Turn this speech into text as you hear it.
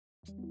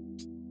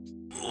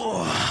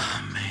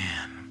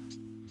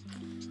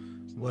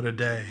What a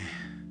day.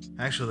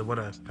 Actually, what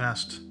a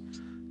past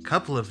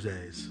couple of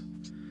days.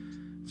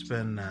 It's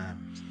been,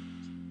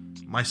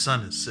 my son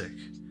is sick.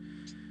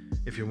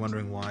 If you're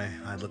wondering why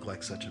I look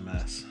like such a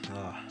mess.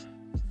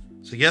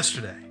 So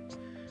yesterday,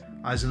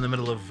 I was in the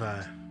middle of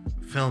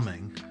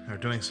filming, or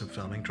doing some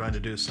filming, trying to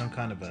do some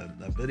kind of a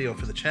video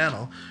for the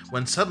channel,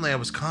 when suddenly I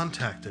was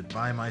contacted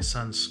by my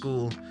son's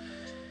school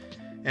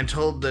and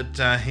told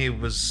that he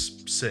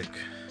was sick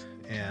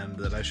and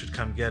that I should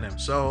come get him.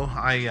 So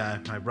I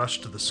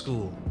rushed to the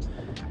school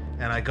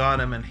and I got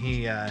him, and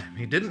he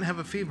didn't have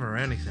a fever or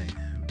anything,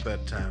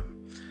 but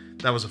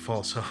that was a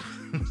false hope.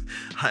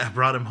 I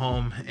brought him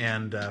home,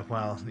 and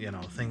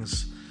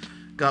things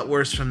got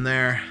worse from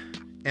there.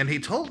 And he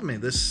told me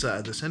this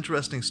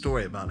interesting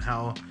story about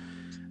how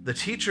the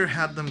teacher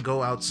had them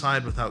go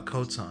outside without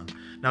coats on.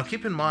 Now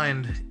keep in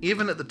mind,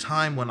 even at the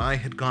time when I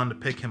had gone to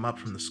pick him up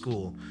from the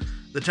school,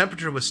 the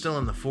temperature was still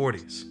in the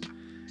 40s.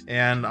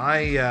 And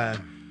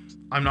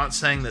I'm not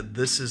saying that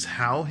this is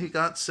how he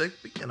got sick,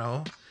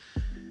 but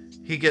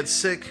he gets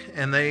sick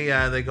and they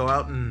go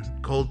out in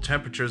cold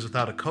temperatures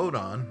without a coat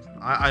on.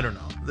 I don't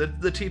know.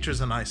 The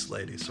teacher's a nice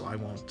lady, so I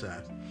won't.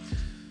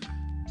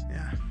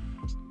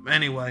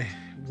 Anyway,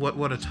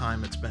 what a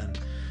time it's been.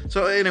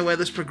 So anyway,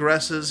 this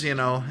progresses.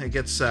 It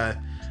gets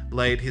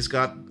late. He's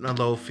got a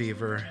low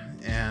fever,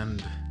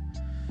 and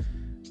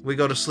we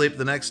go to sleep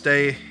the next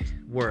day.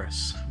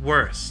 Worse.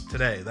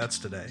 Today. That's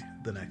today.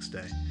 The next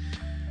day.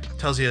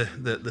 Tells you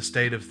the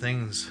state of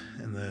things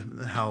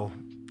and how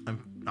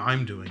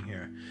I'm doing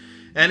here.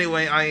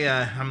 Anyway,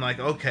 I'm like,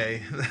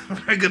 okay,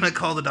 we're gonna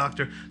call the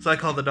doctor. So I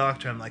call the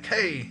doctor. I'm like,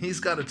 hey, he's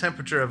got a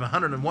temperature of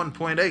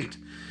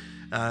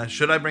 101.8.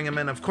 Should I bring him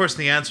in? Of course,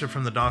 the answer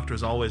from the doctor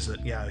is always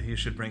that, yeah, you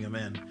should bring him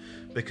in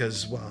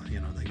because, well,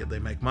 they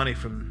make money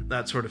from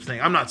that sort of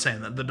thing. I'm not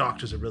saying that. The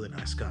doctor's a really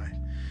nice guy.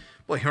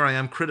 Boy, here I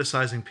am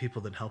criticizing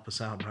people that help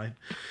us out, right?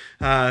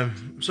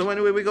 So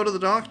anyway, we go to the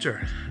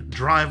doctor.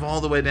 Drive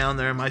all the way down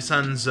there. My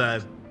son's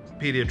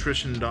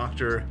pediatrician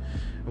doctor,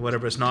 or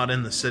whatever, is not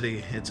in the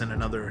city. It's in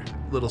another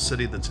little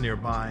city that's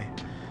nearby.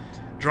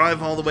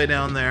 Drive all the way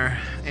down there,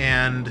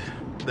 and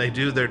they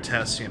do their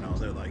tests.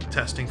 They're like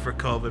testing for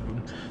COVID,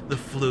 and the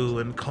flu,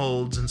 and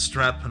colds, and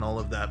strep, and all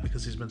of that,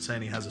 because he's been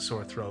saying he has a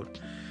sore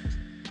throat.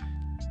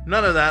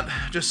 None of that,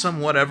 just some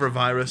whatever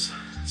virus.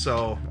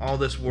 So all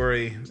this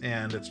worry,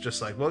 and it's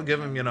just like, well,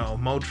 give him,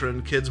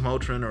 Motrin, kids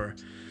Motrin, or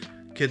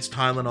kids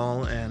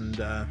Tylenol, and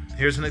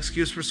here's an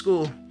excuse for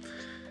school.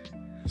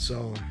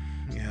 So,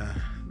 yeah,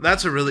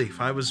 that's a relief.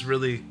 I was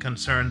really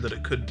concerned that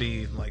it could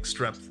be like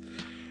strep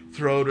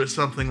throat or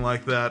something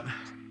like that.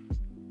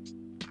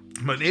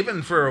 But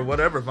even for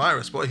whatever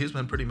virus, boy, he's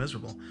been pretty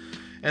miserable.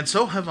 And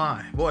so have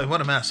I. Boy, what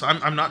a mess.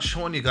 I'm not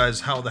showing you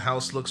guys how the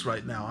house looks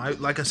right now.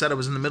 Like I said, I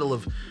was in the middle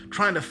of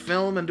trying to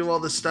film and do all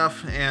this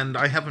stuff, and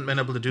I haven't been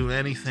able to do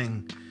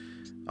anything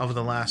over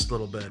the last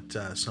little bit.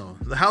 So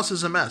the house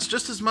is a mess,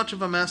 just as much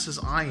of a mess as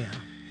I am.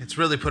 It's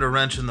really put a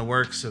wrench in the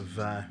works of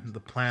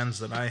the plans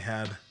that I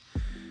had.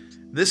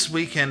 This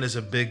weekend is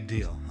a big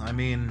deal. I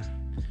mean,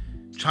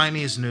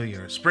 Chinese New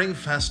Year, Spring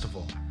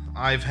Festival.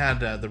 I've had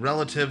the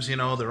relatives,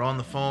 they're on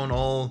the phone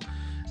all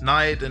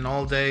night and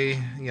all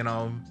day,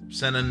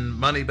 sending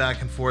money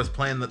back and forth,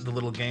 playing the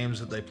little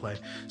games that they play.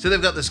 So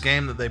they've got this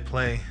game that they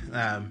play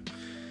that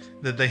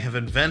they have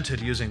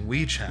invented using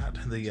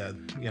WeChat.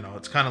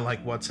 It's kind of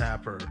like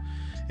WhatsApp, or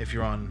if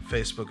you're on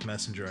Facebook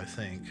Messenger, I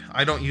think.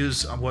 I don't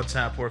use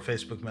WhatsApp or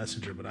Facebook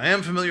Messenger, but I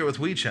am familiar with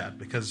WeChat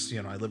because,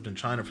 I lived in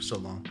China for so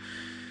long.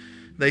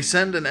 They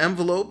send an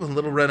envelope, a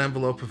little red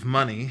envelope of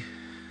money.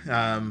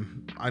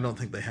 I don't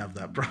think they have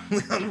that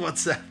probably on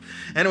WhatsApp.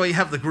 Anyway, you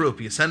have the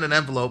group. You send an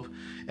envelope,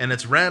 and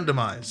it's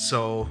randomized.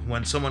 So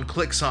when someone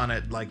clicks on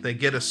it, like, they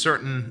get a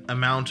certain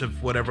amount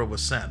of whatever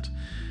was sent.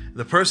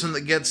 The person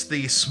that gets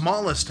the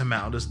smallest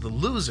amount is the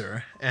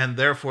loser, and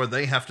therefore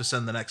they have to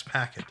send the next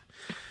packet.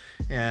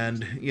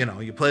 And,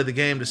 you play the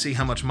game to see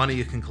how much money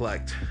you can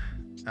collect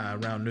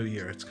around New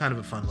Year. It's kind of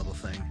a fun little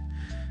thing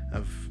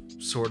of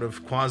sort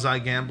of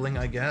quasi-gambling,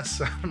 I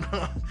guess. I don't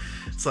know.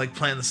 It's like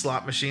playing the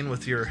slot machine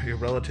with your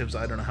relatives.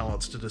 I don't know how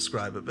else to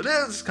describe it, but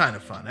it's kind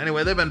of fun.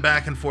 Anyway, they've been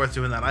back and forth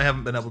doing that. I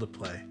haven't been able to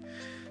play,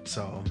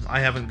 so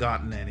I haven't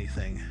gotten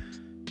anything.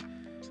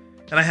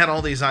 And I had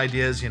all these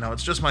ideas,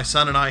 it's just my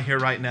son and I here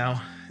right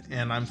now,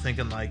 and I'm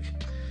thinking, like,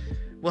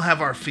 we'll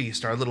have our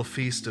feast, our little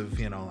feast of,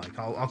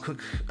 I'll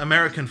cook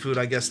American food,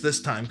 I guess,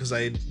 this time, because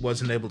I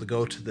wasn't able to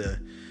go to the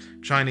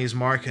Chinese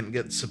market and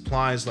get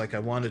supplies like I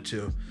wanted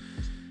to.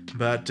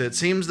 But it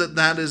seems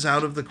that is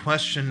out of the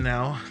question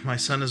now. My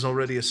son is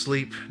already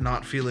asleep,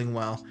 not feeling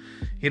well.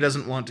 He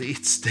doesn't want to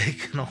eat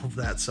steak and all of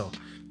that. So,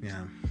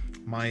 yeah,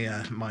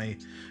 my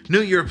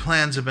New Year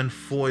plans have been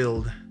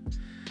foiled.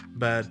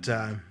 But,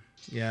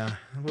 yeah,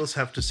 we'll just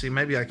have to see.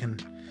 Maybe I can...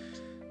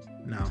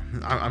 No,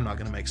 I'm not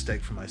going to make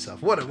steak for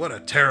myself. What a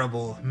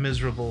terrible,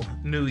 miserable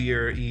New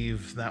Year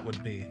Eve that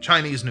would be.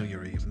 Chinese New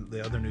Year Eve.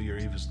 The other New Year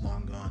Eve is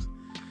long gone.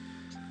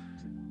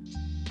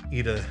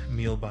 Eat a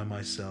meal by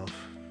myself.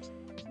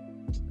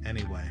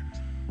 Anyway,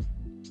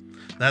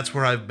 that's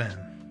where I've been.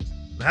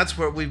 that's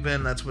where we've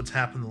been. That's what's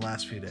happened the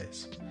last few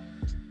days.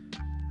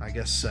 I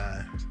guess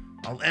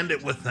I'll end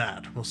it with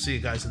that. We'll see you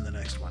guys in the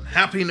next one.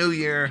 Happy New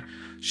Year,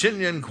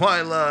 Shinyan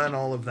Kwaila, and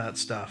all of that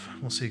stuff.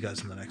 We'll see you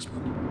guys in the next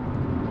one.